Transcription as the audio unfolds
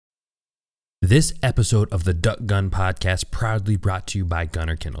This episode of the Duck Gun Podcast proudly brought to you by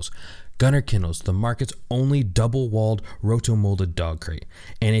Gunner Kennels. Gunner Kennels, the market's only double-walled, roto-molded dog crate,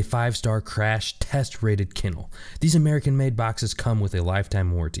 and a 5-star crash test-rated kennel. These American-made boxes come with a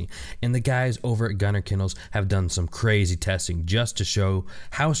lifetime warranty, and the guys over at Gunner Kennels have done some crazy testing just to show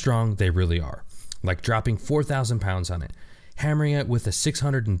how strong they really are, like dropping 4,000 pounds on it, hammering it with a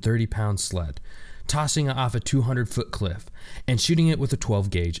 630-pound sled, tossing it off a 200-foot cliff, and shooting it with a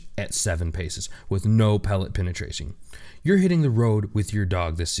 12-gauge at 7 paces with no pellet penetration. You're hitting the road with your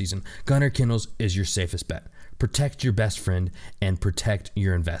dog this season. Gunner Kennels is your safest bet. Protect your best friend and protect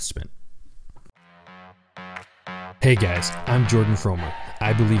your investment. Hey guys, I'm Jordan Fromer.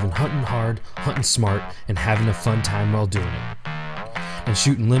 I believe in hunting hard, hunting smart, and having a fun time while doing it. And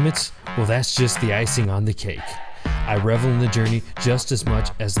shooting limits, well, that's just the icing on the cake. I revel in the journey just as much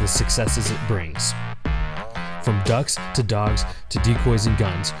as the successes it brings. From ducks to dogs to decoys and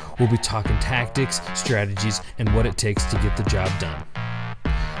guns, we'll be talking tactics, strategies, and what it takes to get the job done.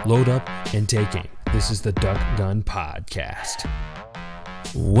 Load up and take aim. This is the Duck Gun Podcast.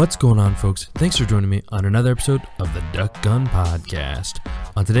 What's going on, folks? Thanks for joining me on another episode of the Duck Gun Podcast.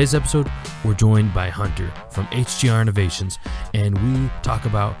 On today's episode, we're joined by Hunter from HTR Innovations, and we talk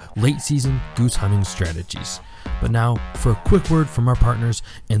about late season goose hunting strategies. But now for a quick word from our partners,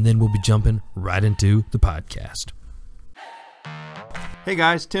 and then we'll be jumping right into the podcast. Hey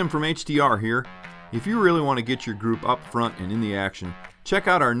guys, Tim from HTR here. If you really want to get your group up front and in the action, check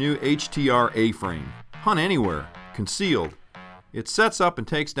out our new HTR A-frame. Hunt anywhere, concealed. It sets up and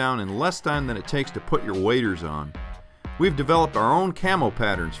takes down in less time than it takes to put your waders on. We've developed our own camo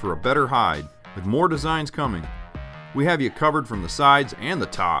patterns for a better hide, with more designs coming. We have you covered from the sides and the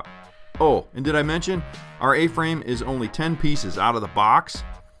top. Oh, and did I mention, our A-frame is only 10 pieces out of the box?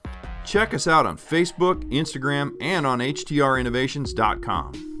 Check us out on Facebook, Instagram, and on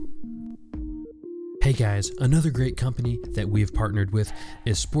htrinnovations.com. Hey guys, another great company that we have partnered with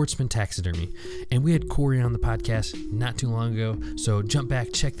is Sportsman Taxidermy, and we had Corey on the podcast not too long ago, so jump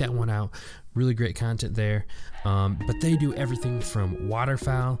back, check that one out. Really great content there, but they do everything from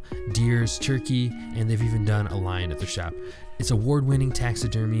waterfowl, deers, turkey, and they've even done a lion at their shop. It's award-winning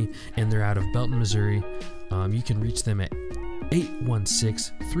taxidermy, and they're out of Belton, Missouri. You can reach them at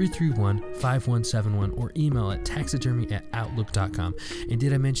 816-331-5171 or email at taxidermy@outlook.com. And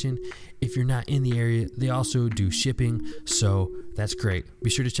did I mention, if you're not in the area, they also do shipping, so that's great. Be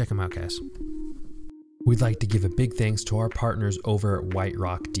sure to check them out, guys. We'd like to give a big thanks to our partners over at White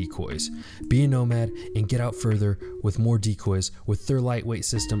Rock Decoys. Be a nomad and get out further with more decoys with their lightweight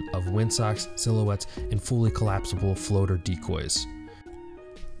system of windsocks, silhouettes, and fully collapsible floater decoys.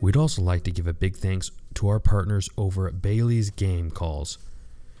 We'd also like to give a big thanks to our partners over at Bailey's Game Calls.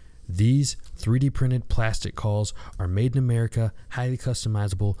 These 3D printed plastic calls are made in America, highly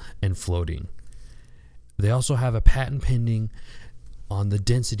customizable, and floating. They also have a patent pending on the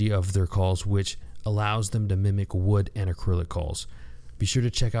density of their calls, which allows them to mimic wood and acrylic calls. Be sure to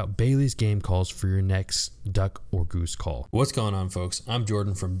check out Bailey's Game Calls for your next duck or goose call. What's going on, folks? I'm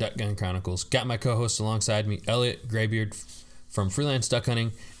Jordan from Duck Gun Chronicles. Got my co-host alongside me, Elliot Graybeard from Freelance Duck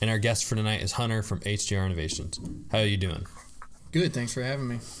Hunting, and our guest for tonight is Hunter from HTR Innovations. How are you doing? Good, thanks for having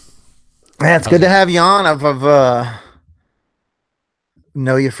me. Yeah, it's good to have you on. I've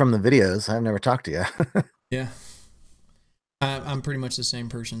know you from the videos. I've never talked to you. Yeah, I'm pretty much the same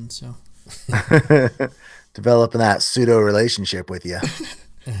person, so. Developing that pseudo relationship with you.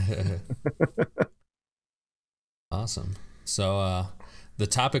 Awesome. So the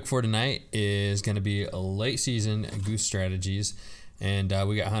topic for tonight is going to be a late season goose strategies, and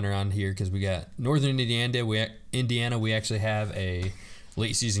we got Hunter on here because we got Northern Indiana. We actually have a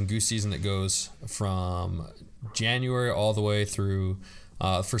late season goose season that goes from January all the way through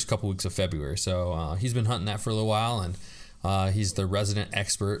the first couple weeks of February. So he's been hunting that for a little while, and he's the resident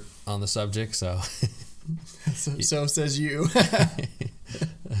expert on the subject, so so says you.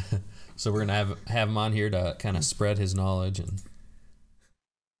 So we're gonna have him on here to kind of spread his knowledge and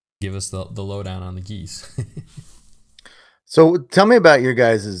give us the lowdown on the geese. So tell me about your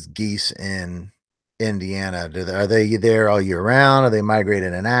guys' geese in Indiana. Are they there all year round? Are they migrating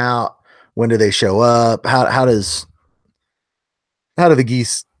in and out? When do they show up? How do the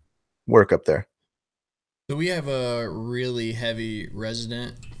geese work up there? So we have a really heavy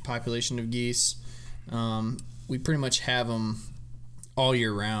resident population of geese. We pretty much have them all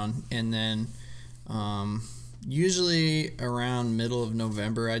year round, and then usually around middle of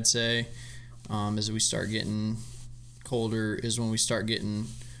November, I'd say, as we start getting colder, is when we start getting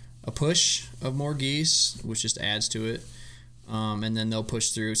a push of more geese, which just adds to it, and then they'll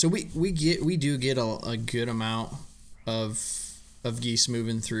push through. So we do get a good amount of of geese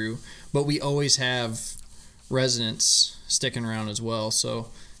moving through, but we always have residents sticking around as well. So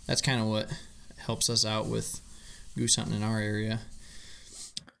that's kind of what helps us out with goose hunting in our area.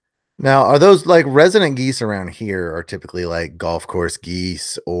 Now, are those like resident geese around here are typically like golf course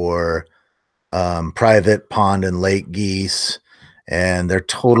geese or private pond and lake geese, and they're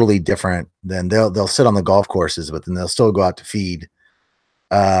totally different than they'll sit on the golf courses, but then they'll still go out to feed.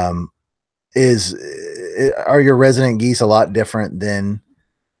 Um, are your resident geese a lot different than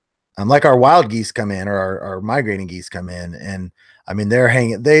like our wild geese come in or our migrating geese come in? And I mean,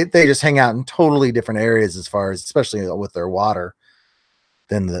 they just hang out in totally different areas as far as, especially with their water,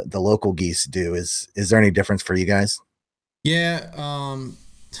 than the local geese do. Is there any difference for you guys? Yeah,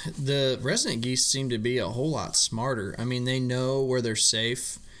 the resident geese seem to be a whole lot smarter. I mean, they know where they're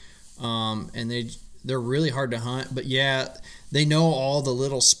safe, and they're really hard to hunt. But yeah, they know all the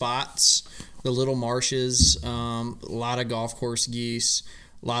little spots, the little marshes. A lot of golf course geese,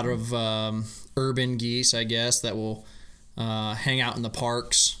 a lot of urban geese, I guess, that will hang out in the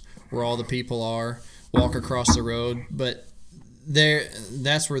parks where all the people are, walk across the road. But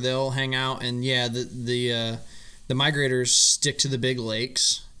that's where they'll hang out. And yeah, the migrators stick to the big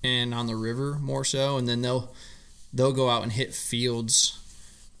lakes and on the river more so, and then they'll go out and hit fields.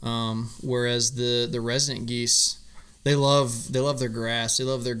 Whereas the resident geese, they love their grass. They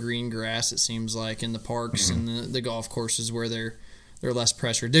love their green grass. It seems like in the parks and the golf courses where they're less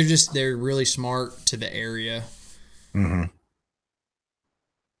pressured. They're really smart to the area. Mm-hmm.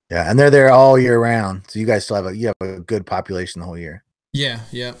 Yeah, and they're there all year round. So you guys still have a good population the whole year. Yeah.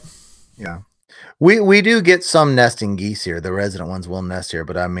 Yeah. We do get some nesting geese here. The resident ones will nest here,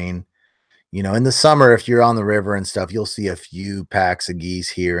 but I mean, in the summer, if you're on the river and stuff, you'll see a few packs of geese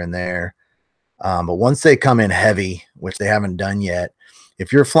here and there. But once they come in heavy, which they haven't done yet,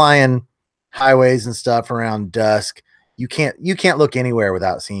 if you're flying highways and stuff around dusk, you can't look anywhere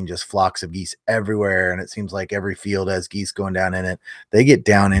without seeing just flocks of geese everywhere. And it seems like every field has geese going down in it. They get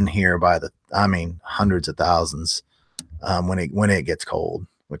down in here by hundreds of thousands when it gets cold,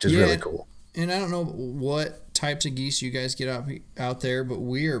 which is really cool. And I don't know what types of geese you guys get out there, but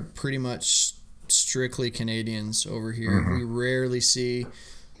we are pretty much strictly Canadians over here. Mm-hmm.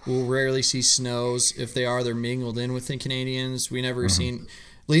 We'll rarely see snows. If they are, they're mingled in with the Canadians. We never seen,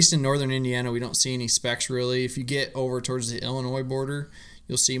 at least in northern Indiana, we don't see any specks really. If you get over towards the Illinois border,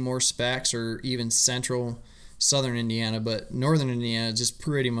 you'll see more specks, or even southern Indiana. But northern Indiana is just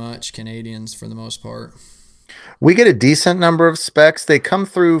pretty much Canadians for the most part. We get a decent number of specks. They come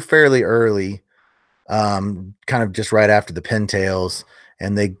through fairly early, kind of just right after the pintails,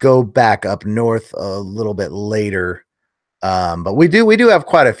 and they go back up north a little bit later. But we do have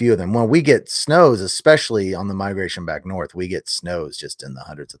quite a few of them. When we get snows, especially on the migration back north, we get snows just in the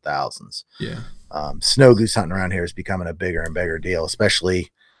hundreds of thousands. Yeah. Snow goose hunting around here is becoming a bigger and bigger deal,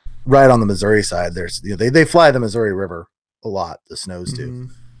 especially right on the Missouri side. They fly the Missouri River a lot. The snows do. Mm-hmm.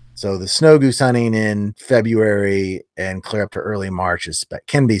 So the snow goose hunting in February and clear up to early March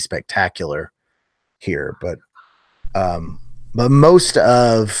can be spectacular here, but most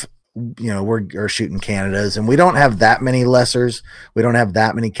of we're shooting Canadas, and we don't have that many lessers. We don't have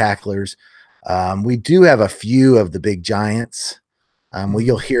that many cacklers. We do have a few of the big giants.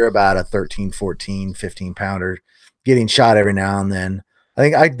 You'll hear about a 13, 14, 15 pounder getting shot every now and then. I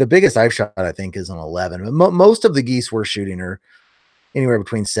think the biggest I've shot, I think, is an 11. But most of the geese we're shooting are anywhere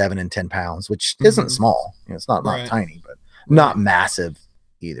between 7 and 10 pounds, which isn't small. It's not tiny, but not massive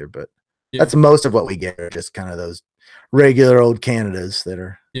either. But that's most of what we get, are just kind of those regular old Canadas that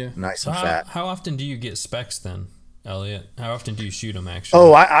are nice and fat. How often do you get specks then, Elliot? How often do you shoot them actually?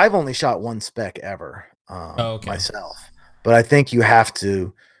 Oh, I've only shot one speck ever myself. But I think you have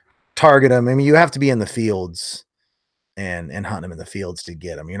to target them. I mean, you have to be in the fields and hunt them in the fields to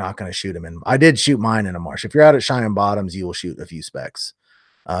get them. You're not going to shoot them in. I did shoot mine in a marsh. If you're out at Cheyenne Bottoms, you will shoot a few specks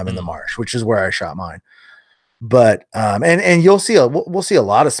in the marsh, which is where I shot mine. But and you'll see we'll see a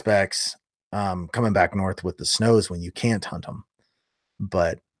lot of specks coming back north with the snows when you can't hunt them.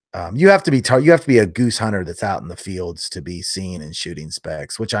 But you have to be a goose hunter that's out in the fields to be seeing and shooting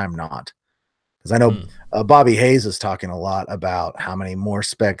specks, which I'm not. Because I know Bobby Hayes is talking a lot about how many more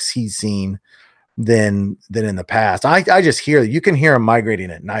specks he's seen than in the past. I just hear, you can hear them migrating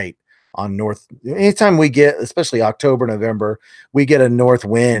at night on north. Anytime we get, especially October, November, we get a north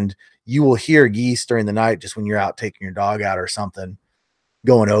wind, you will hear geese during the night just when you're out taking your dog out or something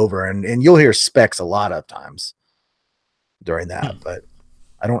going over, and you'll hear specks a lot of times during that. But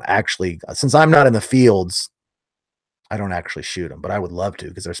I don't actually, since I'm not in the fields, I don't actually shoot them, but I would love to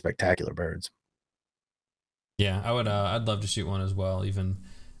because they're spectacular birds. Yeah, I would. I'd love to shoot one as well. Even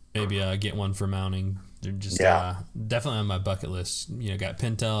maybe get one for mounting They're just Yeah. definitely on my bucket list. Got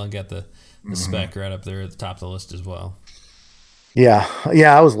Pintail and got the spec right up there at the top of the list as well. Yeah.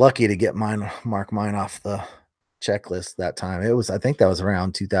 Yeah. I was lucky to get mark mine off the checklist that time. I think that was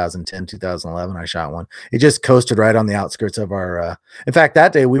around 2010, 2011. I shot one. It just coasted right on the outskirts of our, in fact,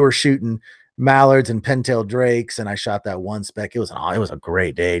 that day we were shooting mallards and pintail drakes, and I shot that one spec. It was a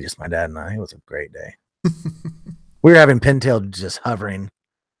great day. Just my dad and I, it was a great day. We were having pintail just hovering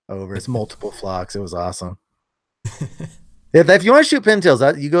over its multiple flocks. It was awesome. If you want to shoot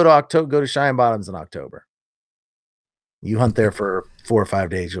pintails, you go to Cheyenne Bottoms in October. You hunt there for 4 or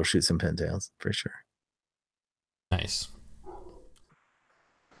 5 days, you'll shoot some pintails for sure. Nice.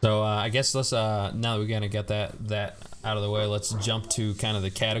 So I guess let's now that we kind of got that out of the way, let's jump to kind of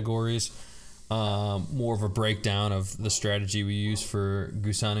the categories. More of a breakdown of the strategy we use for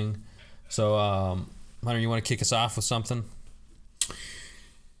goose hunting. So Hunter, you want to kick us off with something?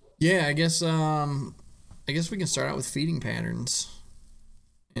 Yeah, I guess we can start out with feeding patterns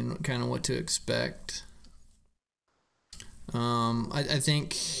and kind of what to expect. I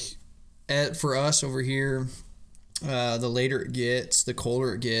think for us over here, the later it gets, the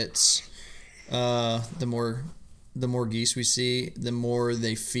colder it gets, the more geese we see, the more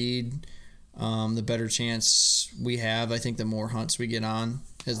they feed, the better chance we have. I think the more hunts we get on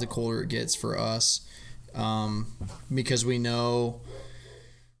as the colder it gets for us, because we know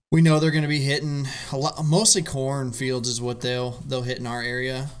they're going to be hitting a lot, mostly corn fields is what they'll hit in our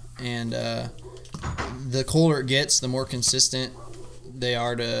area, and the colder it gets, the more consistent they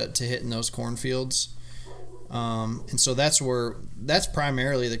are to hit in those cornfields. And so that's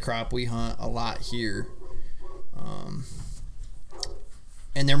primarily the crop we hunt a lot here.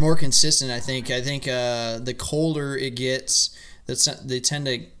 And they're more consistent, I think. The colder it gets, they tend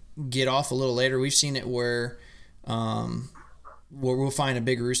to get off a little later. We've seen it where we'll find a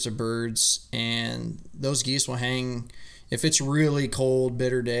big roost of birds, and those geese will hang. If it's really cold,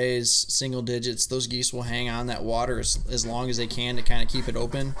 bitter days, single digits, those geese will hang on that water as long as they can to kind of keep it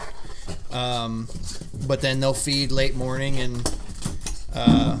open. But then they'll feed late morning and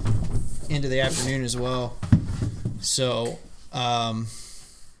into the afternoon as well. So,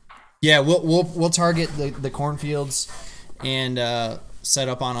 yeah, we'll target the cornfields and set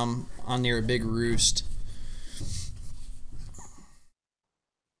up on them on near a big roost.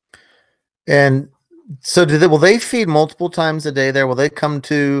 And so will they feed multiple times a day there? Will they come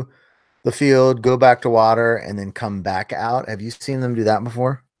to the field, go back to water, and then come back out? Have you seen them do that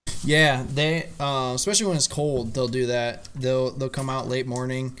before? Yeah, they especially when it's cold, they'll do that. They'll come out late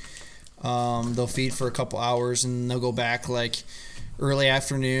morning. They'll feed for a couple hours, and they'll go back like early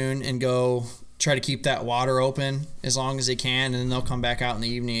afternoon and go try to keep that water open as long as they can, and then they'll come back out in the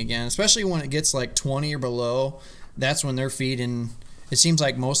evening again. Especially when it gets like 20 or below, that's when they're feeding. It seems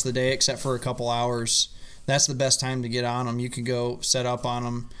like most of the day, except for a couple hours. That's the best time to get on them. You can go set up on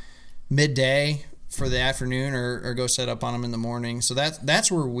them midday for the afternoon, or go set up on them in the morning. So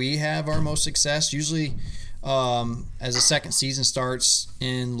that's where we have our most success. Usually, as the second season starts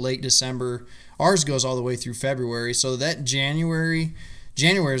in late December, ours goes all the way through February. So that January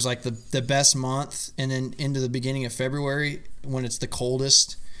is like the best month, and then into the beginning of February when it's the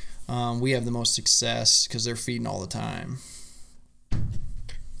coldest, we have the most success because they're feeding all the time.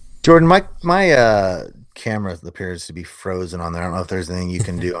 Jordan, my camera appears to be frozen on there. I don't know if there's anything you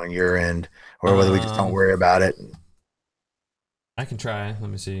can do on your end, or whether we just don't worry about it. I can try. Let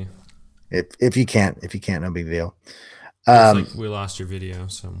me see. If you can't, no big deal. Looks like we lost your video,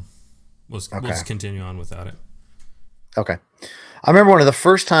 so we'll just continue on without it. Okay. I remember one of the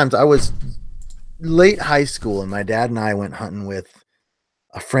first times I was late high school, and my dad and I went hunting with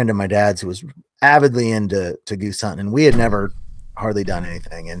a friend of my dad's who was avidly into goose hunting, and we had never hardly done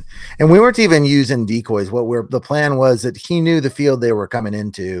anything, and we weren't even using decoys. The plan was that he knew the field they were coming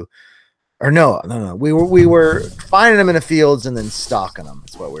into, or no, we were finding them in the fields and then stalking them.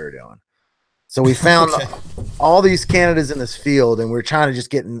 That's what we were doing. So we found all these Canadas in this field, and we were trying to just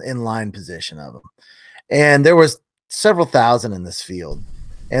get in line position of them. And there was several thousand in this field,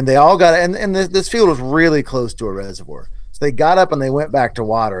 and they all got, and this field was really close to a reservoir. So they got up and they went back to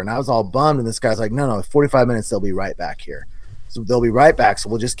water, and I was all bummed. And this guy's like, no, 45 minutes, they'll be right back here. So they'll be right back. So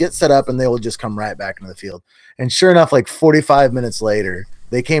we'll just get set up, and they will just come right back into the field. And sure enough, like 45 minutes later,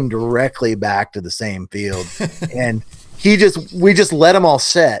 they came directly back to the same field. And we just let them all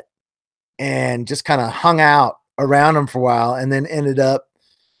set and just kind of hung out around them for a while, and then ended up,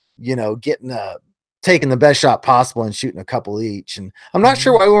 taking the best shot possible and shooting a couple each. And I'm not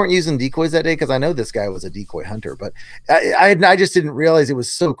sure why we weren't using decoys that day, because I know this guy was a decoy hunter, but I just didn't realize it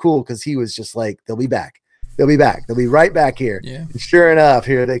was so cool, because he was just like, they'll be back. They'll be back. They'll be right back here. Yeah. And sure enough,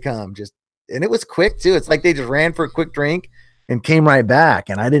 here they come. Just it was quick too. It's like they just ran for a quick drink and came right back.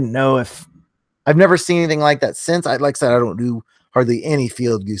 And I didn't know if I've never seen anything like that since. Like I said, I don't do hardly any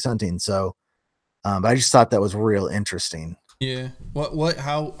field goose hunting. So, but I just thought that was real interesting. Yeah.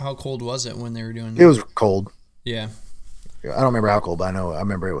 How cold was it when they were doing It was cold. Yeah. I don't remember how cold, but I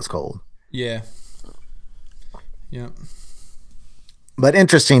remember it was cold. Yeah. Yeah. But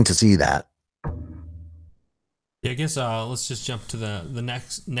interesting to see that. Yeah, I guess let's just jump to the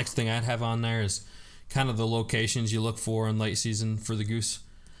next thing I'd have on there is kind of the locations you look for in late season for the goose.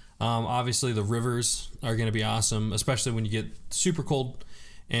 Obviously, the rivers are going to be awesome, especially when you get super cold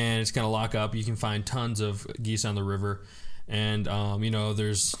and it's going to lock up. You can find tons of geese on the river, and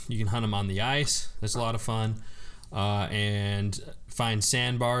you can hunt them on the ice. That's a lot of fun, and find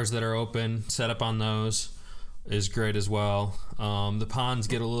sandbars that are open. Set up on those is great as well. The ponds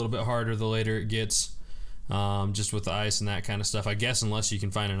get a little bit harder the later it gets. Just with the ice and that kind of stuff, I guess, unless you can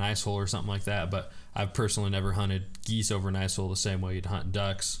find an ice hole or something like that. But I've personally never hunted geese over an ice hole the same way you'd hunt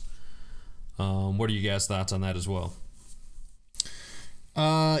ducks. What are you guys' thoughts on that as well?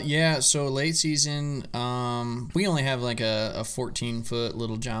 Yeah, so late season, we only have like a 14-foot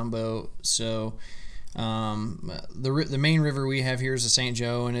little john boat. So the main river we have here is the St.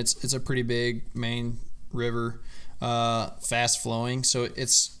 Joe, and it's a pretty big main river, fast flowing. So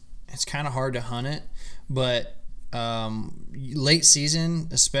it's kind of hard to hunt it. But late season,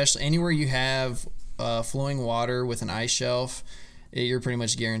 especially anywhere you have flowing water with an ice shelf, you're pretty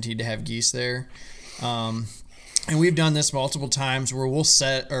much guaranteed to have geese there. And we've done this multiple times where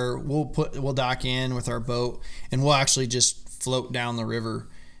we'll dock in with our boat and we'll actually just float down the river,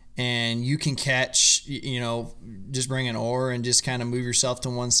 and you can catch, just bring an oar and just kind of move yourself to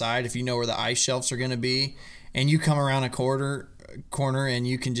one side if you know where the ice shelves are going to be, and you come around a corner and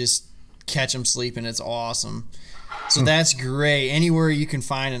you can just catch them sleeping. It's awesome. So that's great. Anywhere you can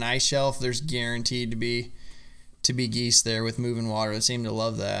find an ice shelf, there's guaranteed to be geese there with moving water. They seem to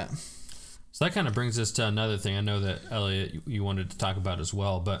love that. So that kind of brings us to another thing. I know that Elliot, you wanted to talk about as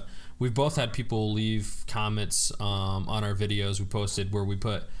well, but we've both had people leave comments on our videos we posted where we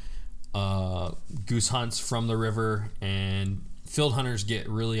put goose hunts from the river, and field hunters get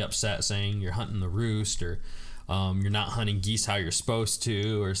really upset saying you're hunting the roost, or you're not hunting geese how you're supposed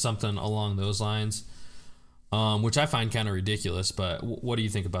to, or something along those lines, which I find kind of ridiculous. But what do you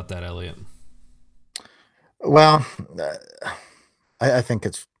think about that, Elliot? Well, I think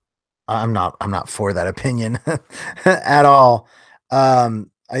I'm not for that opinion at all.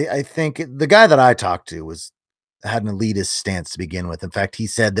 I think the guy that I talked to had an elitist stance to begin with. In fact, he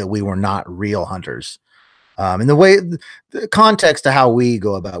said that we were not real hunters. And the context to how we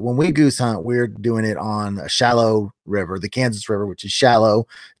go about when we goose hunt, we're doing it on a shallow river, the Kansas River, which is shallow,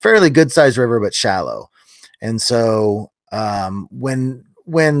 fairly good sized river, but shallow. And so when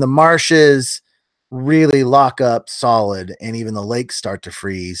the marshes really lock up solid and even the lakes start to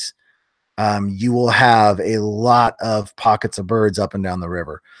freeze, you will have a lot of pockets of birds up and down the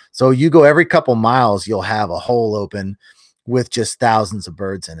river. So you go every couple miles, you'll have a hole open with just thousands of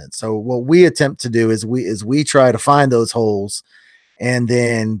birds in it. So what we attempt to do is we try to find those holes and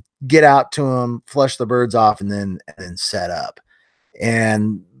then get out to them, flush the birds off, and then set up.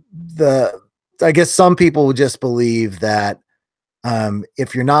 And I guess some people just believe that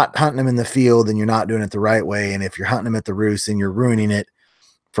if you're not hunting them in the field, then you're not doing it the right way. And if you're hunting them at the roost, then you're ruining it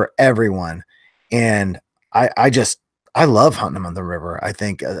for everyone. And I love hunting them on the river. I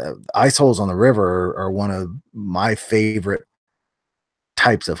think ice holes on the river are one of my favorite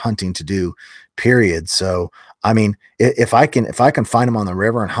types of hunting to do, period. So, I mean, if I can find them on the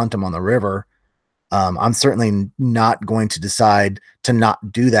river and hunt them on the river, I'm certainly not going to decide to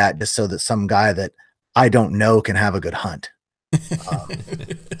not do that just so that some guy that I don't know can have a good hunt.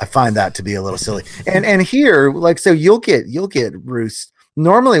 I find that to be a little silly. And here, like, so you'll get roosts.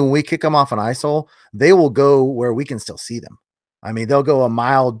 Normally when we kick them off an ice hole, they will go where we can still see them. I mean, they'll go a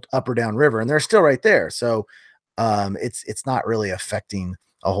mile up or down river and they're still right there. So it's not really affecting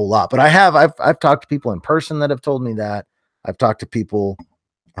a whole lot. But I've talked to people in person that have told me that. I've talked to people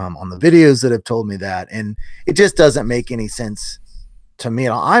on the videos that have told me that, and it just doesn't make any sense to me.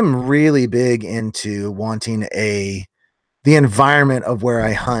 I'm really big into wanting the environment of where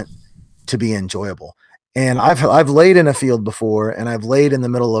I hunt to be enjoyable. And I've laid in a field before, and I've laid in the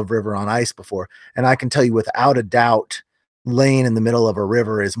middle of river on ice before, and I can tell you without a doubt, laying in the middle of a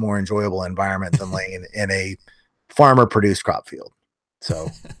river is more enjoyable environment than laying in a farmer produced crop field. So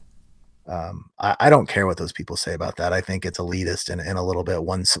I don't care what those people say about that. I think it's elitist and a little bit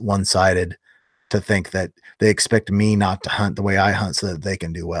one-sided to think that they expect me not to hunt the way I hunt so that they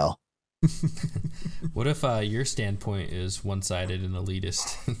can do well. What if your standpoint is one-sided and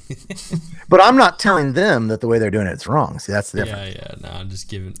elitist? But I'm not telling them that the way they're doing it's wrong. See, that's the difference. Yeah. No,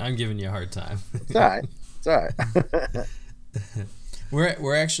 I'm giving you a hard time. It's all right. It's all right.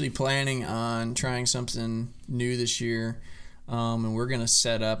 We're actually planning on trying something new this year, and we're gonna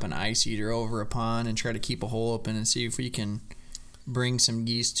set up an ice eater over a pond and try to keep a hole open and see if we can bring some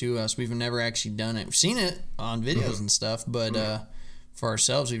geese to us. We've never actually done it. We've seen it on videos and stuff, but for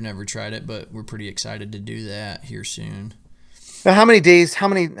ourselves, we've never tried it. But we're pretty excited to do that here soon. Now, how many days? How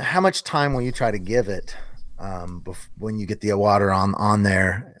much time will you try to give it when you get the water on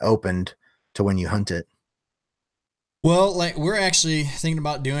there opened to when you hunt it? Well, like we're actually thinking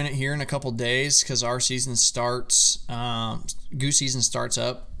about doing it here in a couple days because our season starts, goose season starts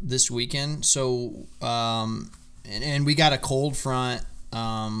up this weekend. So, and we got a cold front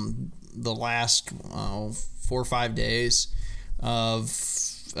the last 4 or 5 days of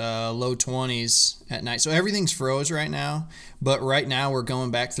low 20s at night. So everything's froze right now. But right now we're going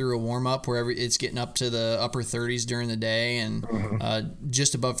back through a warm up where it's getting up to the upper 30s during the day and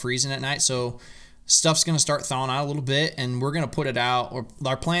just above freezing at night. So stuff's going to start thawing out a little bit, and we're going to put it out. Or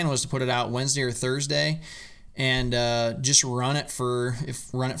our plan was to put it out Wednesday or Thursday, and just run it for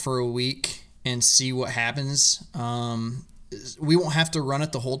a week and see what happens. We won't have to run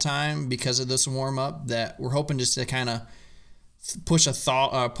it the whole time because of this warm up. That we're hoping just to kind of push some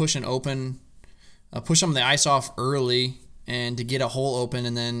of the ice off early and to get a hole open,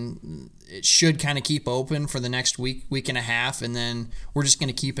 and then it should kind of keep open for the next week and a half, and then we're just going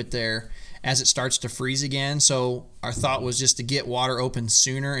to keep it there as it starts to freeze again. So our thought was just to get water open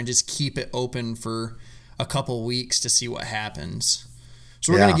sooner and just keep it open for a couple weeks to see what happens.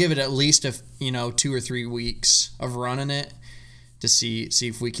 So we're going to give it at least 2 or 3 weeks of running it to see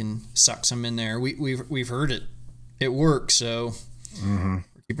if we can suck some in there. We've heard it works, so we're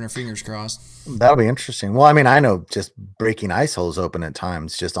keeping our fingers crossed. That'll be interesting. Well, I mean, I know just breaking ice holes open at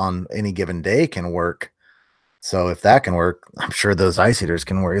times just on any given day can work. So if that can work, I'm sure those ice eaters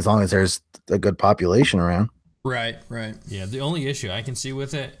can work as long as there's a good population around. Right. Yeah, the only issue I can see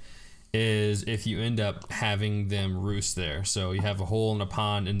with it is if you end up having them roost there. So you have a hole in a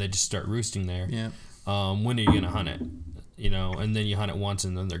pond and they just start roosting there. Yeah. When are you going to hunt it? And then you hunt it once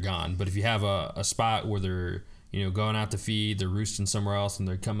and then they're gone. But if you have a spot where they're going out to feed, they're roosting somewhere else and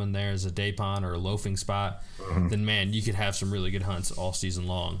they're coming there as a day pond or a loafing spot, then man, you could have some really good hunts all season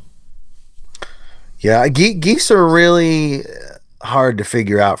long. Yeah, geese are really hard to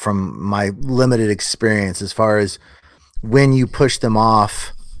figure out from my limited experience as far as when you push them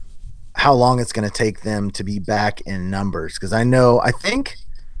off, how long it's going to take them to be back in numbers. Because I think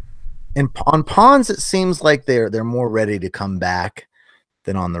on ponds it seems like they're more ready to come back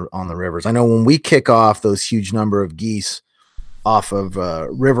than on the rivers. I know when we kick off those huge number of geese off of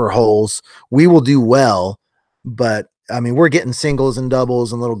river holes, we will do well, but I mean, we're getting singles and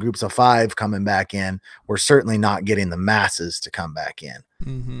doubles and little groups of 5 coming back in. We're certainly not getting the masses to come back in.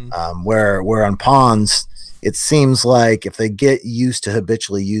 Where on ponds, it seems like if they get used to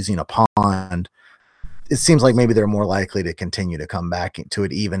habitually using a pond, it seems like maybe they're more likely to continue to come back into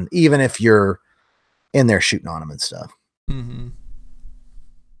it, even if you're in there shooting on them and stuff. And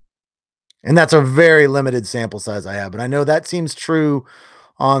that's a very limited sample size I have, but I know that seems true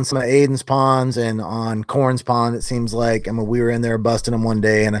on some of Aiden's ponds and on Corn's pond. It seems like, I mean, we were in there busting them one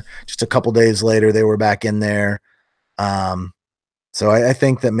day and just a couple days later they were back in there. So I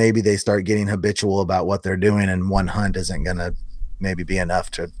think that maybe they start getting habitual about what they're doing, and one hunt isn't going to maybe be enough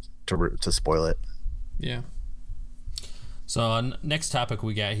to spoil it. Yeah. So next topic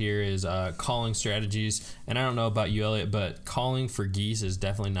we got here is calling strategies. And I don't know about you, Elliot, but calling for geese is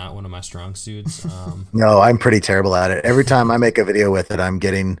definitely not one of my strong suits. No, I'm pretty terrible at it. Every time I make a video with it, I'm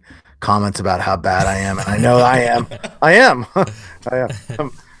getting comments about how bad I am. And I know I am. I am.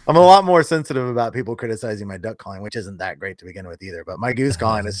 I'm a lot more sensitive about people criticizing my duck calling, which isn't that great to begin with either. But my goose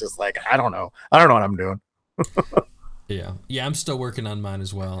calling is just like, I don't know what I'm doing. Yeah, I'm still working on mine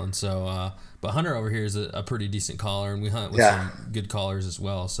as well. And so, but Hunter over here is a pretty decent caller, and we hunt with some good callers as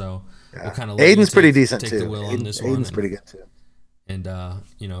well. So we'll kind of Aiden's pretty decent too. The wheel on this one. Aiden's pretty good too. And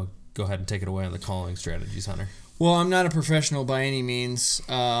go ahead and take it away on the calling strategies, Hunter. Well, I'm not a professional by any means.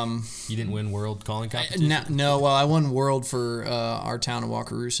 You didn't win world calling competition? No. Well, I won world for our town of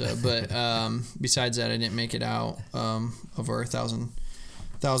Wakarusa, but besides that, I didn't make it out of our 1,000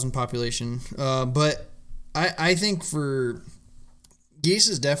 population. But I think for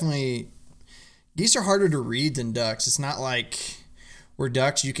geese geese are harder to read than ducks. It's not like where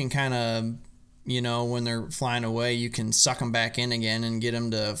ducks you can kind of, when they're flying away, you can suck them back in again and get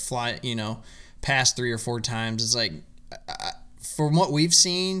them to fly, past 3 or 4 times. It's like, from what we've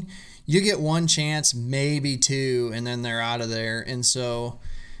seen, you get one chance, maybe two, and then they're out of there. And so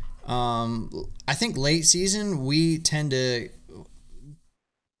I think late season we tend to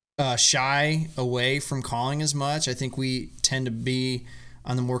shy away from calling as much. I think we tend to be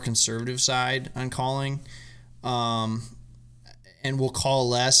on the more conservative side on calling, and we'll call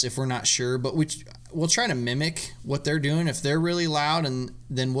less if we're not sure. But we'll try to mimic what they're doing. If they're really loud, and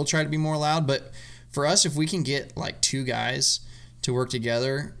then we'll try to be more loud. But for us, if we can get like two guys to work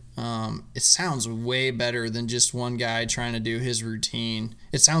together, it sounds way better than just one guy trying to do his routine.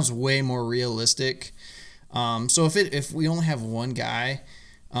 It sounds way more realistic. So if we only have one guy,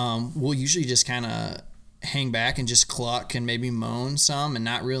 we'll usually just kind of hang back and just cluck and maybe moan some and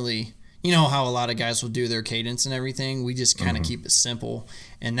not really, you know how a lot of guys will do their cadence and everything. We just kind of keep it simple,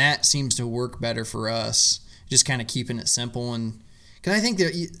 and that seems to work better for us. Just kind of keeping it simple, and because I think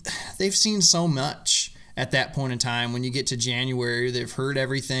they've seen so much at that point in time. When you get to January, they've heard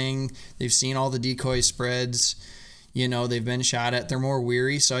everything. They've seen all the decoy spreads. You know, they've been shot at. They're more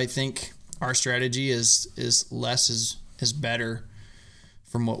weary. So I think our strategy is less is better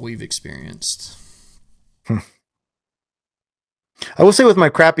from what we've experienced. I will say with my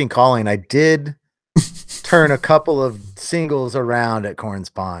crapping calling, I did turn a couple of singles around at Corns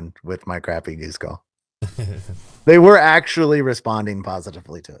Pond with my crappy goose call. They were actually responding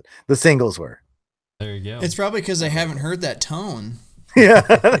positively to it. The singles were. There you go. It's probably because they haven't heard that tone. Yeah.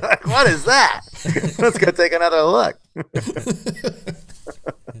 Like, what is that? Let's go take another look.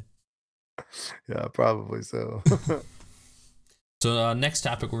 Yeah, probably so. So next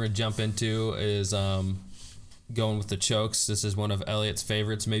topic we're going to jump into is going with the chokes. This is one of Elliot's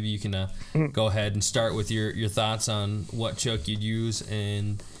favorites. Maybe you can go ahead and start with your thoughts on what choke you'd use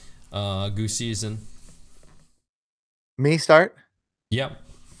in goose season. Me start? Yep.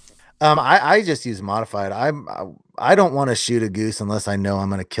 I just use modified. I don't want to shoot a goose unless I know I'm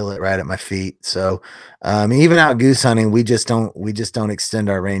going to kill it right at my feet. So even out goose hunting, we just don't extend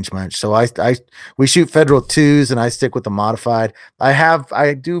our range much. So we shoot federal 2s, and I stick with the modified.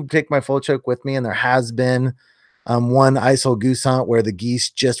 I do take my full choke with me, and there has been one ice hole goose hunt where the geese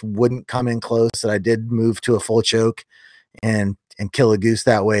just wouldn't come in close, that I did move to a full choke and kill a goose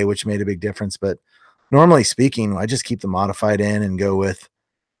that way, which made a big difference. But normally speaking, I just keep the modified in and go with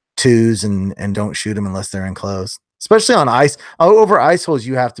 2s and don't shoot them unless they're in close. Especially on ice. Over ice holes,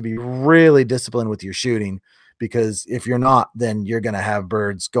 you have to be really disciplined with your shooting, because if you're not, then you're going to have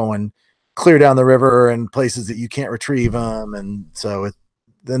birds going clear down the river and places that you can't retrieve them. And so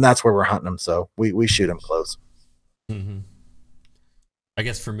then that's where we're hunting them. So we shoot them close. Mm-hmm. I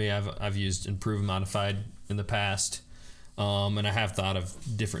guess for me, I've used improved modified in the past, and I have thought of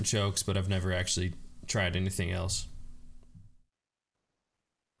different chokes, but I've never actually tried anything else.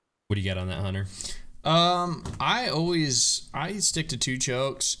 What do you got on that, Hunter? I stick to 2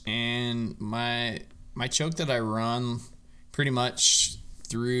 chokes, and my choke that I run pretty much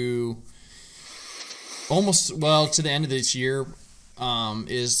through almost to the end of this year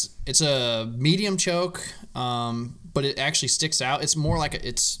it's a medium choke, but it actually sticks out. It's more like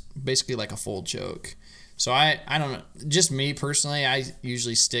it's basically like a full choke. So I don't know, just me personally, I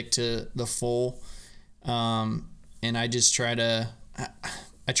usually stick to the full, and I just try to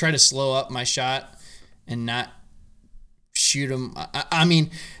slow up my shot and not shoot them. I mean,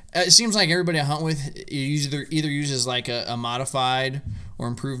 it seems like everybody I hunt with either uses like a modified or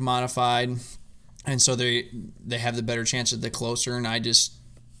improved modified, and so they have the better chance at the closer, and I just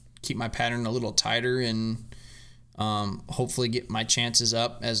keep my pattern a little tighter and hopefully get my chances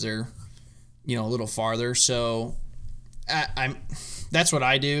up as they're a little farther. So that's what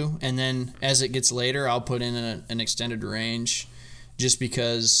I do, and then as it gets later, I'll put in an extended range, just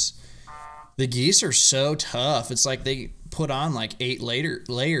because the geese are so tough. It's like they put on like 8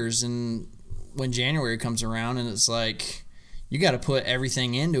 layers, and when January comes around, and it's like you got to put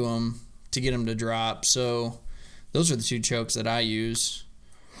everything into them to get them to drop. So those are the 2 chokes that I use.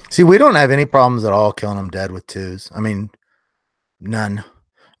 See, we don't have any problems at all killing them dead with 2s. I mean, none.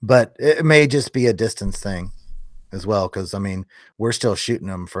 But it may just be a distance thing as well, because, I mean, we're still shooting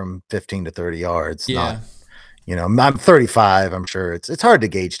them from 15 to 30 yards. Yeah. I'm 35. I'm sure it's hard to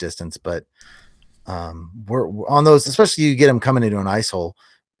gauge distance, but we're on those, especially you get them coming into an ice hole.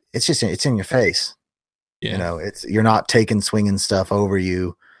 It's it's in your face. Yeah. You're not taking swinging stuff over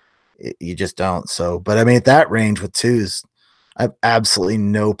you. You just don't. So, but I mean, at that range with 2s, I have absolutely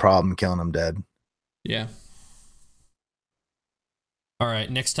no problem killing them dead. Yeah. All right.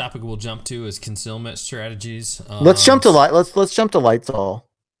 Next topic we'll jump to is concealment strategies. Let's jump to let's jump to lights all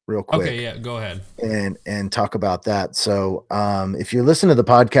real quick. Okay. Yeah. Go ahead. And talk about that. So, if you listen to the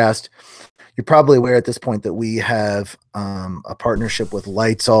podcast, you're probably aware at this point that we have a partnership with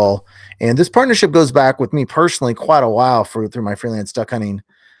Lights All, and this partnership goes back with me personally quite a while through my freelance duck hunting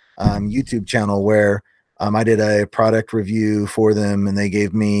YouTube channel, where I did a product review for them, and they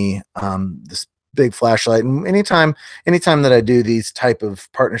gave me this big flashlight. And anytime that I do these type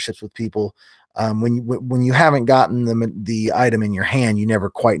of partnerships with people, when you haven't gotten the item in your hand, you never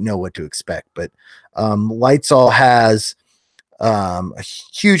quite know what to expect. But Lights All has a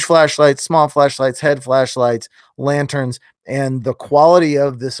huge flashlights, small flashlights, head flashlights, lanterns, and the quality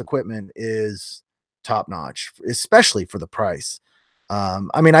of this equipment is top notch, especially for the price.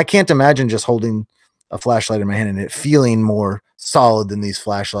 I mean, I can't imagine just holding a flashlight in my hand and it feeling more solid than these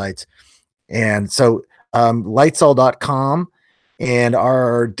flashlights. And so lightsall.com, and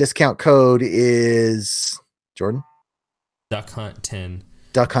our discount code is Jordan Duck Hunt 10.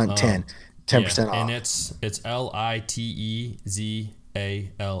 Duck Hunt 10. 10% off. And it's LITEZALL.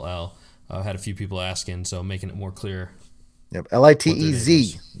 I had a few people asking, so making it more clear. Yep,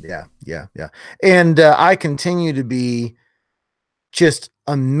 LITEZ. Yeah. And I continue to be just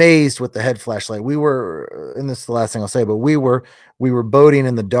amazed with the head flashlight. We were, and this is the last thing I'll say, but we were boating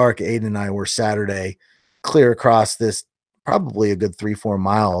in the dark. Aiden and I were Saturday, clear across this, probably a good 3-4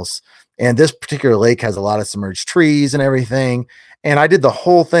 miles. And this particular lake has a lot of submerged trees and everything. And I did the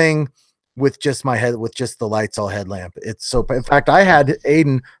whole thing with just my head, with just the Lights All headlamp. It's so, in fact, I had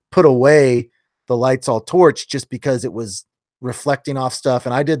Aiden put away the Lights All torch just because it was reflecting off stuff.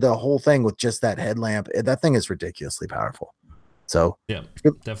 And I did the whole thing with just that headlamp. That thing is ridiculously powerful. So yeah,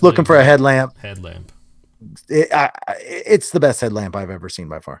 looking for a headlamp. It's the best headlamp I've ever seen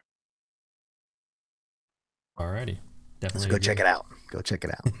by far. Alrighty. Definitely. Let's go check it out.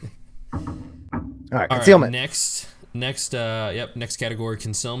 All right. All concealment. Right, next category,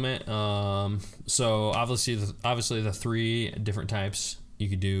 concealment. So obviously the 3 different types you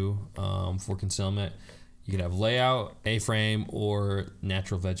could do for concealment. You could have layout, A-frame, or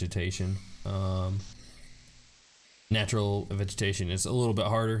natural vegetation. Natural vegetation is a little bit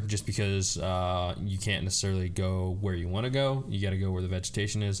harder just because you can't necessarily go where you want to go. You got to go where the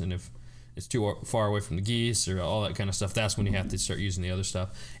vegetation is, and if it's too far away from the geese or all that kind of stuff, that's when you have to start using the other stuff.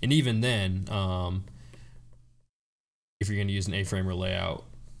 And even then, if you're going to use an A-frame or layout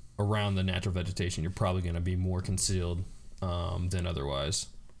around the natural vegetation, you're probably going to be more concealed than otherwise.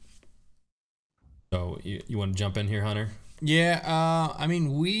 So you want to jump in here, Hunter? Yeah, I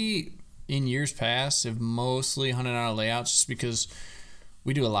mean, we in years past have mostly hunted out of layouts just because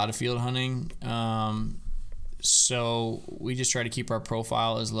we do a lot of field hunting. So we just try to keep our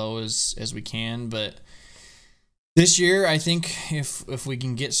profile as low as we can. But this year, I think if we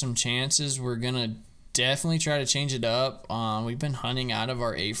can get some chances, we're going to definitely try to change it up. We've been hunting out of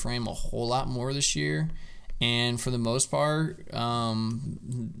our A-frame a whole lot more this year. And for the most part,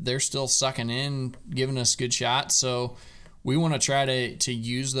 they're still sucking in, giving us good shots. So we want to try to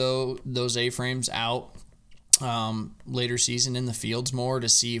use those A-frames out later season in the fields more to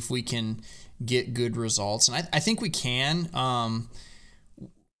see if we can get good results. And I think we can.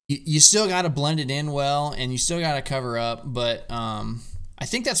 You still got to blend it in well, and you still got to cover up. But I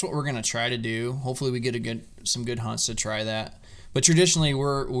think that's what we're going to try to do. Hopefully we get some good hunts to try that. But traditionally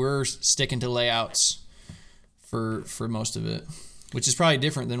we're sticking to layouts for most of it, which is probably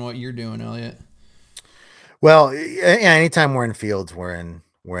different than what you're doing, Elliot. Well, yeah, anytime we're in fields, we're in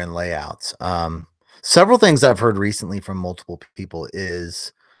layouts. Several things I've heard recently from multiple people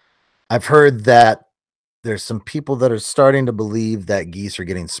is I've heard that there's some people that are starting to believe that geese are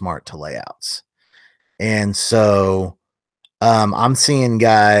getting smart to layouts. And so I'm seeing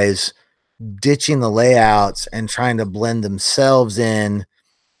guys ditching the layouts and trying to blend themselves in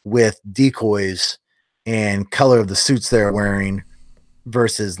with decoys and color of the suits they're wearing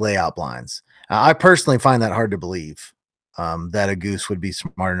versus layout blinds. I personally find that hard to believe that a goose would be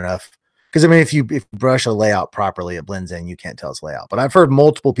smart enough. Because, I mean, if you brush a layout properly, it blends in. You can't tell it's layout. But I've heard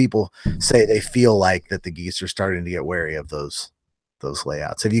multiple people say they feel like that the geese are starting to get wary of those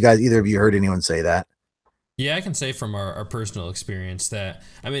layouts. Have you guys, either of you, heard anyone say that? Yeah, I can say from our personal experience that,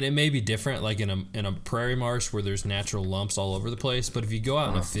 I mean, it may be different like in a prairie marsh where there's natural lumps all over the place. But if you go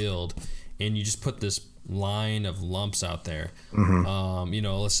out in a field and you just put this line of lumps out there,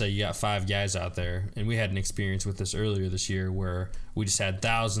 let's say you got 5 guys out there, and we had an experience with this earlier this year where we just had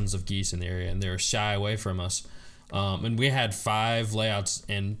thousands of geese in the area and they were shy away from us, and we had 5 layouts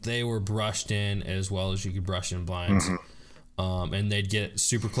and they were brushed in as well as you could brush in blinds, and they'd get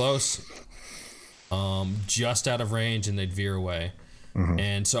super close, just out of range, and they'd veer away.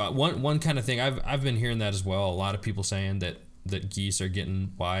 And so one kind of thing I've been hearing that as well, a lot of people saying that geese are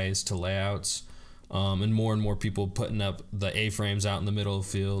getting wise to layouts. and more people putting up the A-frames out in the middle of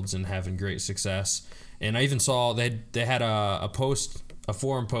fields and having great success. And I even saw they had a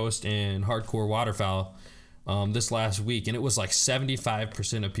forum post in Hardcore Waterfowl this last week, and it was like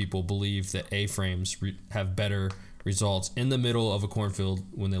 75% of people believe that A-frames have better results in the middle of a cornfield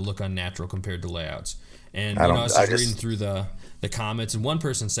when they look unnatural compared to layouts. And I was just reading through the comments, and one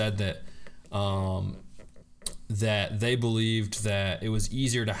person said that that they believed that it was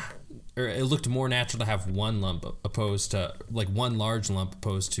easier to, or it looked more natural to have one lump opposed to like one large lump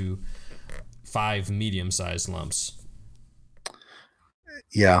opposed to 5 medium-sized lumps.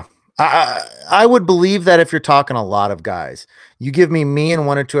 Yeah. I would believe that if you're talking a lot of guys. You give me and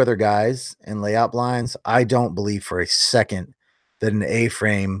 1 or 2 other guys in layout blinds, I don't believe for a second that an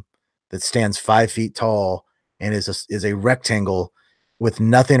A-frame that stands 5 feet tall and is a rectangle with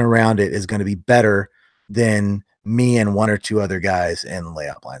nothing around it is going to be better than me and 1 or 2 other guys in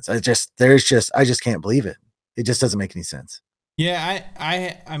layout blinds. I just can't believe it. It just doesn't make any sense. Yeah,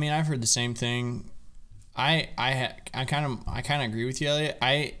 I mean, I've heard the same thing. I kind of agree with you, Elliot.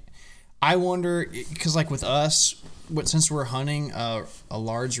 I wonder, because like with us, since we're hunting a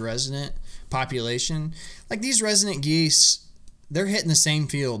large resident population, like these resident geese, they're hitting the same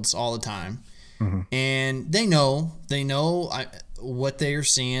fields all the time, and they know what they are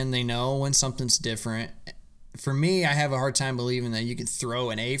seeing. They know when something's different. For me, I have a hard time believing that you could throw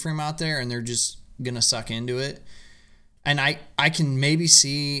an A-frame out there and they're just gonna suck into it. And I can maybe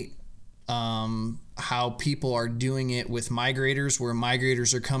see how people are doing it with migrators, where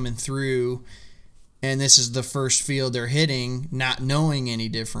migrators are coming through and this is the first field they're hitting, not knowing any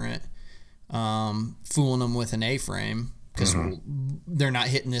different, fooling them with an A-frame because they're not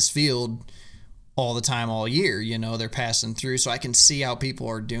hitting this field all the time, all year. They're passing through. So I can see how people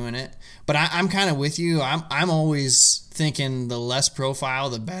are doing it. But I'm kind of with you. I'm always thinking the less profile,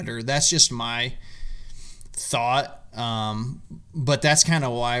 the better. That's just my thought. But that's kind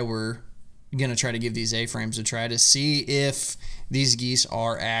of why we're going to try to give these A-frames a try to see if these geese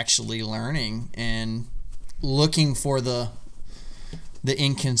are actually learning and looking for the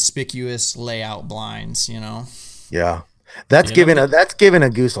inconspicuous layout blinds, Yeah. That's giving a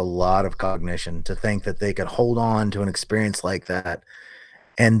goose a lot of cognition to think that they could hold on to an experience like that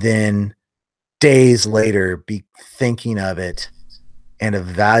and then days later be thinking of it and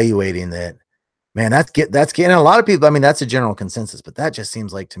evaluating it. Man, that's getting a lot of people. I mean, that's a general consensus, but that just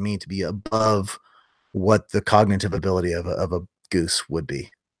seems like to me to be above what the cognitive ability of a goose would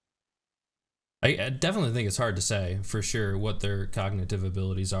be. I definitely think it's hard to say for sure what their cognitive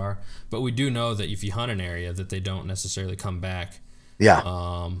abilities are, but we do know that if you hunt an area that they don't necessarily come back. Yeah.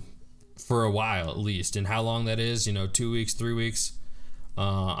 For a while at least, and how long that is, 2 weeks, 3 weeks,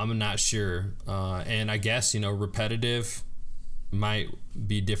 I'm not sure. And I guess repetitive might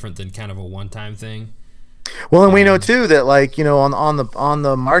be different than kind of a one-time thing. Well, and we know too that on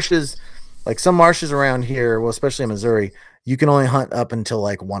the marshes, like some marshes around here, well, especially in Missouri, you can only hunt up until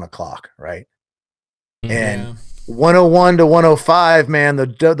like 1 o'clock, right? And 101 to 105, man,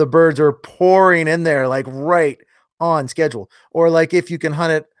 the birds are pouring in there like right on schedule. Or like if you can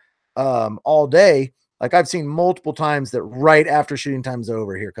hunt it all day, like I've seen multiple times that right after shooting time's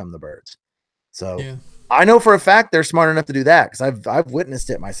over, here come the birds. So I know for a fact they're smart enough to do that because I've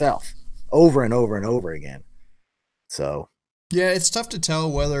witnessed it myself over and over and over again. So yeah, it's tough to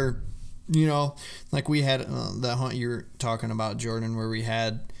tell whether like we had that hunt you were talking about, Jordan, where we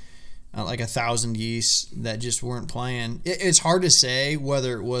had like 1,000 geese that just weren't playing. It's hard to say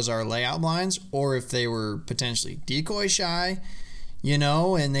whether it was our layout blinds or if they were potentially decoy shy,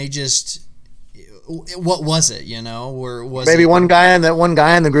 and they just, what was it, or was maybe it, one guy in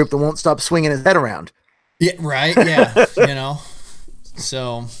the group that won't stop swinging his head around. Yeah, right. Yeah,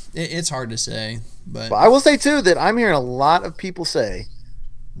 so it's hard to say, but I will say too that I'm hearing a lot of people say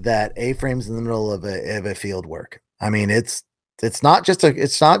that A-frames in the middle of a field work. I mean, it's not just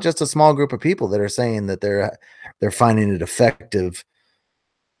a small group of people that are saying that they're finding it effective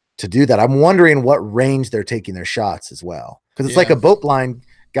to do that. I'm wondering what range they're taking their shots as well, because it's like a boat blind.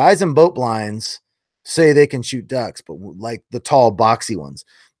 Guys in boat blinds say they can shoot ducks, but like the tall, boxy ones.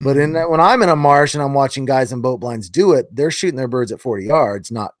 But when I'm in a marsh and I'm watching guys in boat blinds do it, they're shooting their birds at 40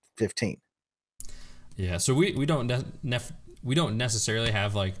 yards, not 15. Yeah, so we don't necessarily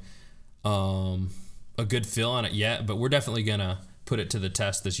have like a good feel on it yet, but we're definitely gonna put it to the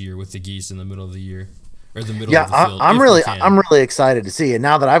test this year with the geese in the middle of the year or the middle of the field. I'm really excited to see it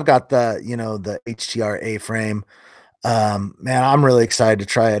now that I've got the HTR A-frame. Man, I'm really excited to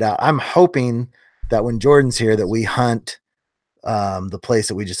try it out. I'm hoping that when Jordan's here that we hunt the place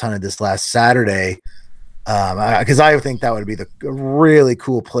that we just hunted this last Saturday, because I think that would be a really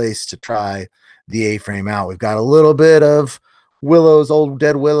cool place to try the A-frame out. We've got a little bit of willows, old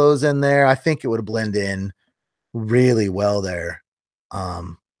dead willows in there. I think it would blend in really well there.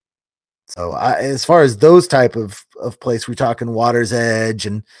 So as far as those type of place, we're talking water's edge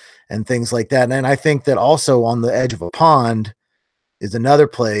and things like that. And I think that also on the edge of a pond is another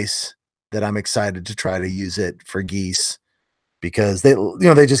place that I'm excited to try to use it for geese, because they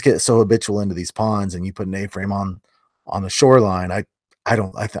just get so habitual into these ponds, and you put an A-frame on the shoreline. I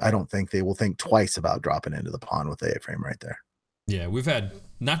don't think they will think twice about dropping into the pond with the A-frame right there. Yeah, we've had,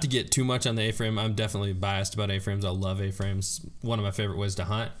 not to get too much on the A-frame, I'm definitely biased about A-frames. I love A-frames. One of my favorite ways to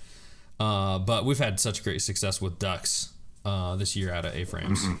hunt. But we've had such great success with ducks this year out of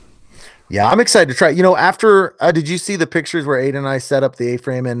A-frames. Mm-hmm. Yeah, I'm excited to try. After did you see the pictures where Aiden and I set up the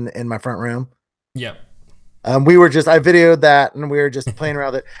A-frame in my front room? Yep. I videoed that, and we were just playing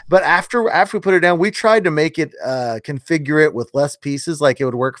around with it. But after we put it down, we tried to make it configure it with less pieces, like it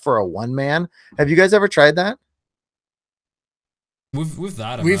would work for a one man. Have you guys ever tried that? We've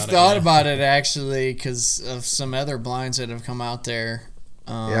thought about it actually, because of some other blinds that have come out there.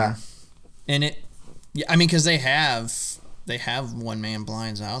 Yeah. And because they have one man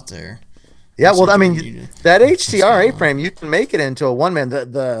blinds out there. Yeah, well, that HTR A-frame, you can make it into a one man.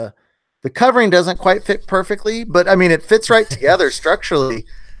 The covering doesn't quite fit perfectly, but it fits right together structurally.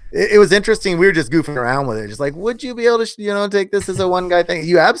 It was interesting. We were just goofing around with it, just like, would you be able to, take this as a one guy thing?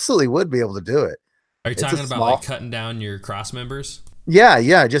 You absolutely would be able to do it. Are you talking about like cutting down your cross members?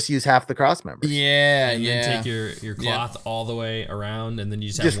 Yeah. Just use half the cross members. Yeah, and then take your cloth all the way around, and then you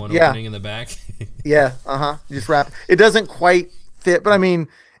just have one opening in the back. Yeah. Just wrap. It doesn't quite fit, but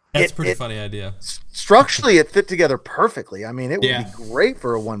that's a pretty funny idea. Structurally, it fit together perfectly. It would be great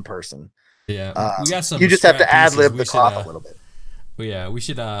for a one person. Yeah, we got some. You just have to ad lib the cloth a little bit. Yeah, we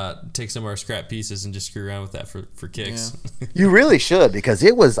should take some of our scrap pieces and just screw around with that for kicks. Yeah. You really should, because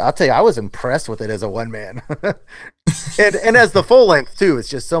I'll tell you, I was impressed with it as a one man. and as the full length too, it's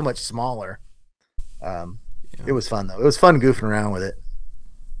just so much smaller. It was fun though. It was fun goofing around with it.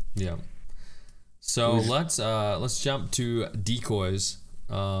 Yeah. So let's jump to decoys.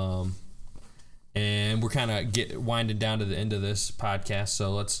 And we're kind of winding down to the end of this podcast,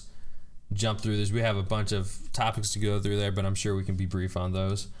 so let's jump through this. We have a bunch of topics to go through there, but I'm sure we can be brief on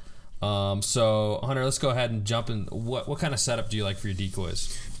those. So Hunter, let's go ahead and jump in. What kind of setup do you like for your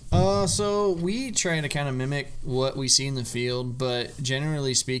decoys? So we try to kind of mimic what we see in the field, but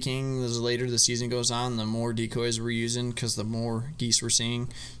generally speaking, as later the season goes on, the more decoys we're using, because the more geese we're seeing.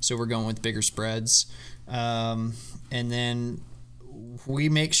 So we're going with bigger spreads, and then we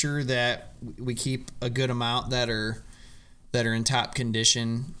make sure that we keep a good amount that are in top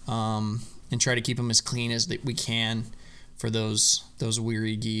condition, and try to keep them as clean as we can for those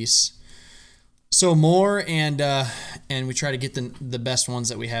weary geese. So more, and we try to get the best ones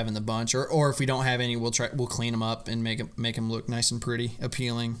that we have in the bunch, or if we don't have any, we'll clean them up and make them look nice and pretty,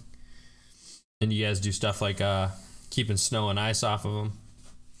 appealing. And you guys do stuff like keeping snow and ice off of them.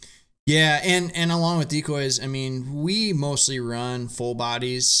 Yeah, and along with decoys, we mostly run full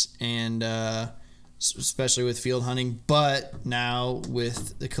bodies, and especially with field hunting. But now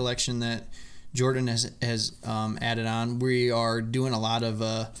with the collection that Jordan has added on, we are doing a lot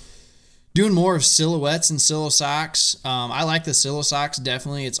of doing more of silhouettes and silo socks. I like the silo socks,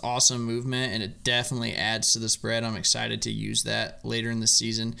 definitely. It's awesome movement, and it definitely adds to the spread. I'm excited to use that later in the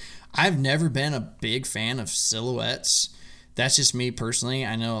season. I've never been a big fan of silhouettes. That's just me personally.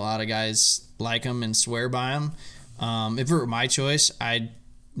 I know a lot of guys like them and swear by them. If it were my choice, I'd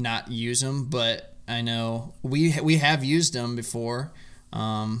not use them, but I know we have used them before.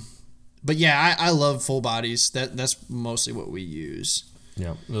 But yeah, I love full bodies. That's mostly what we use.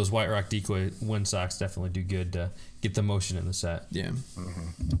 Yeah, those White Rock decoy wind socks definitely do good to get the motion in the set. Yeah.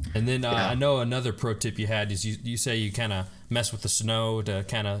 Mm-hmm. And then I know another pro tip you had is you say you kind of mess with the snow to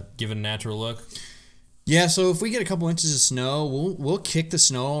kind of give it a natural look. Yeah, so if we get a couple inches of snow, we'll kick the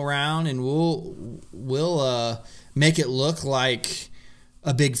snow around, and we'll make it look like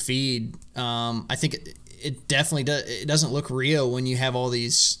a big feed. I think it definitely does. It doesn't look real when you have all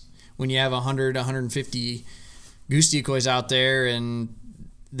these, when you have 100, 150 goose decoys out there and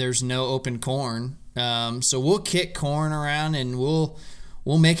there's no open corn. So we'll kick corn around, and we'll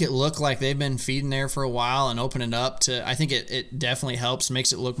make it look like they've been feeding there for a while and open it up to. I think it definitely helps,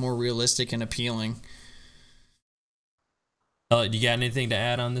 makes it look more realistic and appealing. Do you got anything to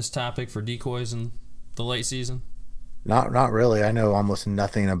add on this topic for decoys in the late season? Not really. I know almost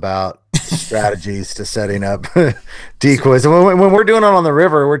nothing about strategies to setting up decoys. And when we're doing it on the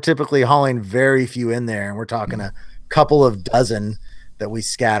river, we're typically hauling very few in there, and we're talking a couple of dozen that we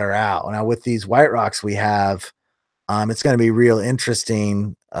scatter out. Now with these White Rocks we have, it's going to be real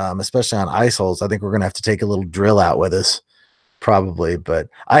interesting especially on ice holes. I think we're gonna have to take a little drill out with us, probably. But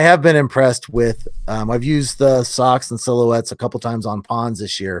I have been impressed with. I've used the socks and silhouettes a couple times on ponds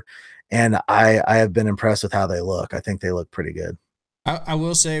this year, and I have been impressed with how they look. I think they look pretty good. I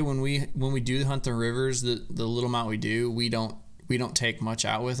will say when we do hunt the rivers, the little amount we do, we don't take much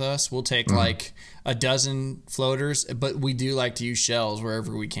out with us. We'll take like a dozen floaters, but we do like to use shells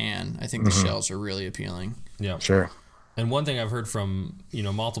wherever we can. I think the shells are really appealing. Yeah, Sure. And one thing I've heard from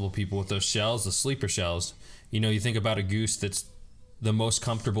multiple people with those shells, the sleeper shells. You think about a goose that's the most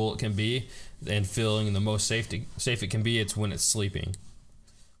comfortable it can be and feeling the most safe it can be. It's when it's sleeping.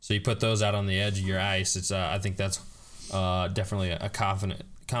 So you put those out on the edge of your ice. It's I think that's definitely a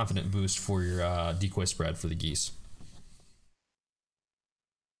confident boost for your decoy spread for the geese.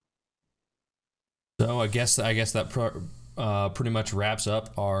 So I guess that pretty much wraps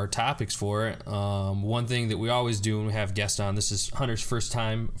up our topics for it. One thing that we always do when we have guests on, this is Hunter's first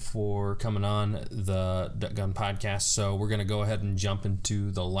time for coming on the Duck Gun podcast, so we're going to go ahead and jump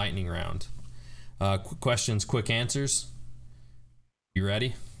into the lightning round. Quick questions, quick answers. You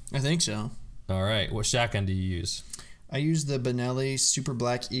ready? I think so. All right. What shotgun do you use? I use the Benelli Super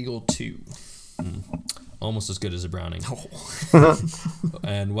Black Eagle 2. Almost as good as a Browning. Oh.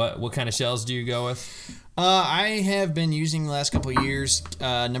 And what kind of shells do you go with? I have been using the last couple of years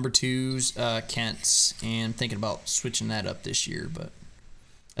number 2s, Kent's, and thinking about switching that up this year. But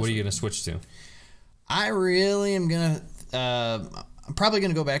What are you going to switch to? I really am gonna. I'm probably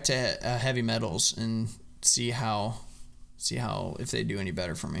gonna go back to heavy metals and see how if they do any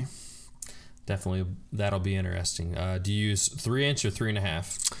better for me. Definitely, that'll be interesting. Do you use 3-inch or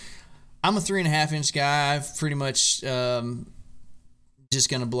 3.5? I'm a 3.5-inch guy. I've pretty much just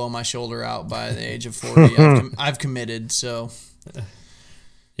gonna blow my shoulder out by the age of 40. I've committed. So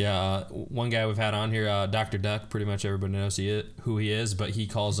yeah, one guy we've had on here, Dr. Duck. Pretty much everybody knows who he is, but he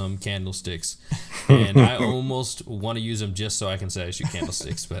calls them candlesticks, and I almost want to use them just so I can say I shoot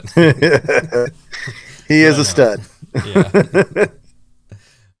candlesticks. But He is a stud. Yeah.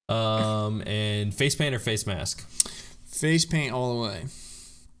 And face paint or face mask? face paint all the way.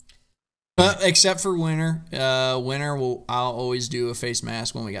 Except for winter. I'll always do a face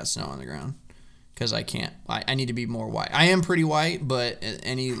mask when we got snow on the ground. Because I can't. I need to be more white. I am pretty white, but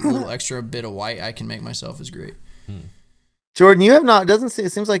any little extra bit of white I can make myself is great. Jordan, you have not.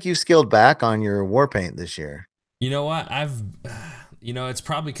 It seems like you've scaled back on your war paint this year. You know what? It's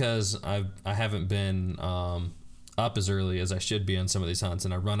probably because I haven't been up as early as I should be on some of these hunts,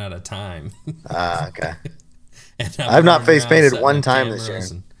 and I run out of time. Okay. And I've not face painted one time this year.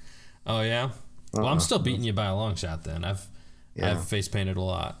 Oh yeah. Well, I'm still beating you by a long shot. Then I've face painted a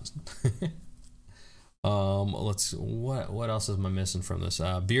lot. What else am I missing from this?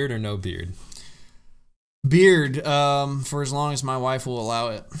 Beard or no beard? Beard, for as long as my wife will allow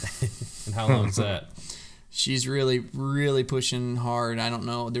it. And how long is that? She's really, really pushing hard. I don't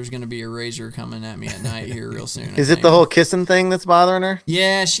know. There's going to be a razor coming at me at night here real soon. Is it the whole kissing thing that's bothering her?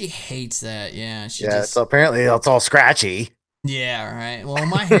 Yeah, she hates that. Yeah, so apparently it's all scratchy. Yeah, right. Well,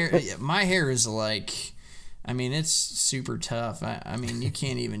 my hair is like, I mean, it's super tough. I mean, you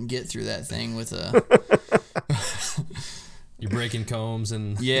can't even get through that thing with a. You're breaking combs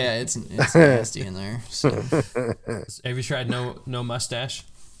and. Yeah, it's nasty in there. So. Have you tried no mustache?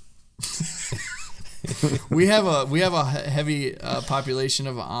 We have a heavy population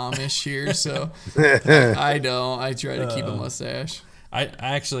of Amish here, so I don't. I try to keep a mustache. I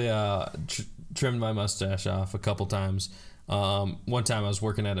actually trimmed my mustache off a couple times. One time I was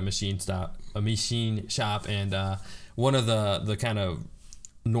working at a machine shop, and one of the kind of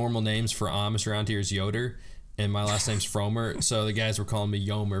normal names for Amish around here is Yoder, and my last name's Fromer, so the guys were calling me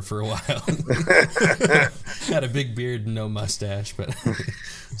Yomer for a while. Had a big beard and no mustache, but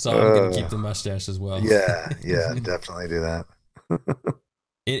so I'm gonna keep the mustache as well. Yeah, definitely do that.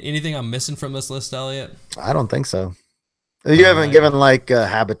 Anything I'm missing from this list, Elliot? I don't think so. You haven't given like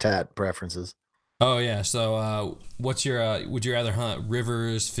habitat preferences. Oh yeah. So, what's your? Would you rather hunt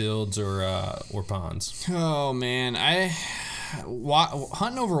rivers, fields, or ponds? Oh man,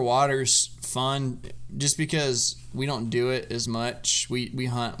 hunting over water's fun, just because we don't do it as much. We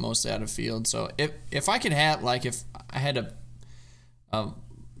hunt mostly out of field. So if I could have if I had a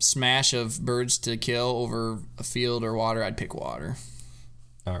smash of birds to kill over a field or water, I'd pick water.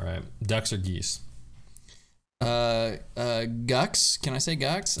 All right, ducks or geese? Gucks. Can I say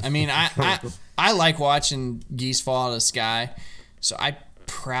gucks? I mean, I like watching geese fall out of the sky, so I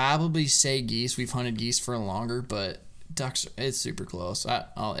probably say geese. We've hunted geese for longer, but ducks, it's super close.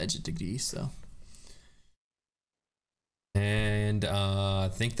 I'll edge it to geese though. And I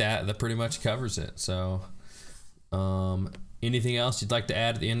think that pretty much covers it. So, anything else you'd like to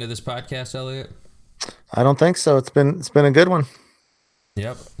add at the end of this podcast, Elliot? I don't think so. It's been a good one.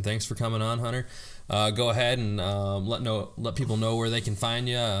 Yep. Thanks for coming on, Hunter. Go ahead and let people know where they can find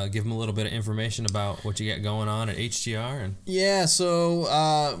you. Give them a little bit of information about what you got going on at HTR. Yeah, so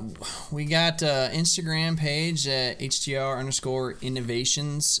we got Instagram page at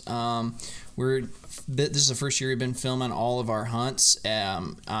HTR_innovations. This is the first year we've been filming all of our hunts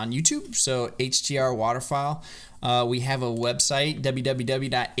on YouTube, so HTR Waterfowl. We have a website,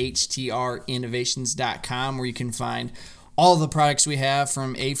 www.htrinnovations.com, where you can find all the products we have,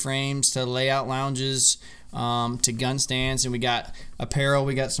 from A-frames to layout lounges to gun stands, and we got apparel.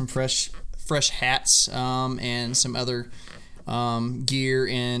 We got some fresh hats and some other gear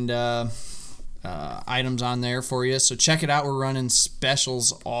and items on there for you. So check it out. We're running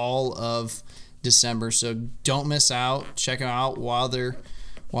specials all of December, so don't miss out. Check them out while they're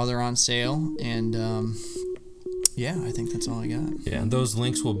on sale. And yeah, I think that's all I got. Yeah, and those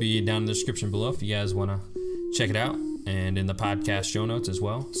links will be down in the description below if you guys want to check it out, and in the podcast show notes as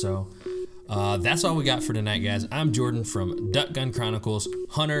well. So that's all we got for tonight, guys. I'm Jordan from Duck Gun Chronicles,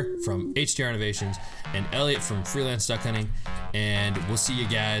 Hunter from HTR Innovations, and Elliot from Freelance Duck Hunting, and we'll see you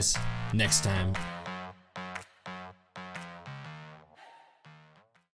guys next time.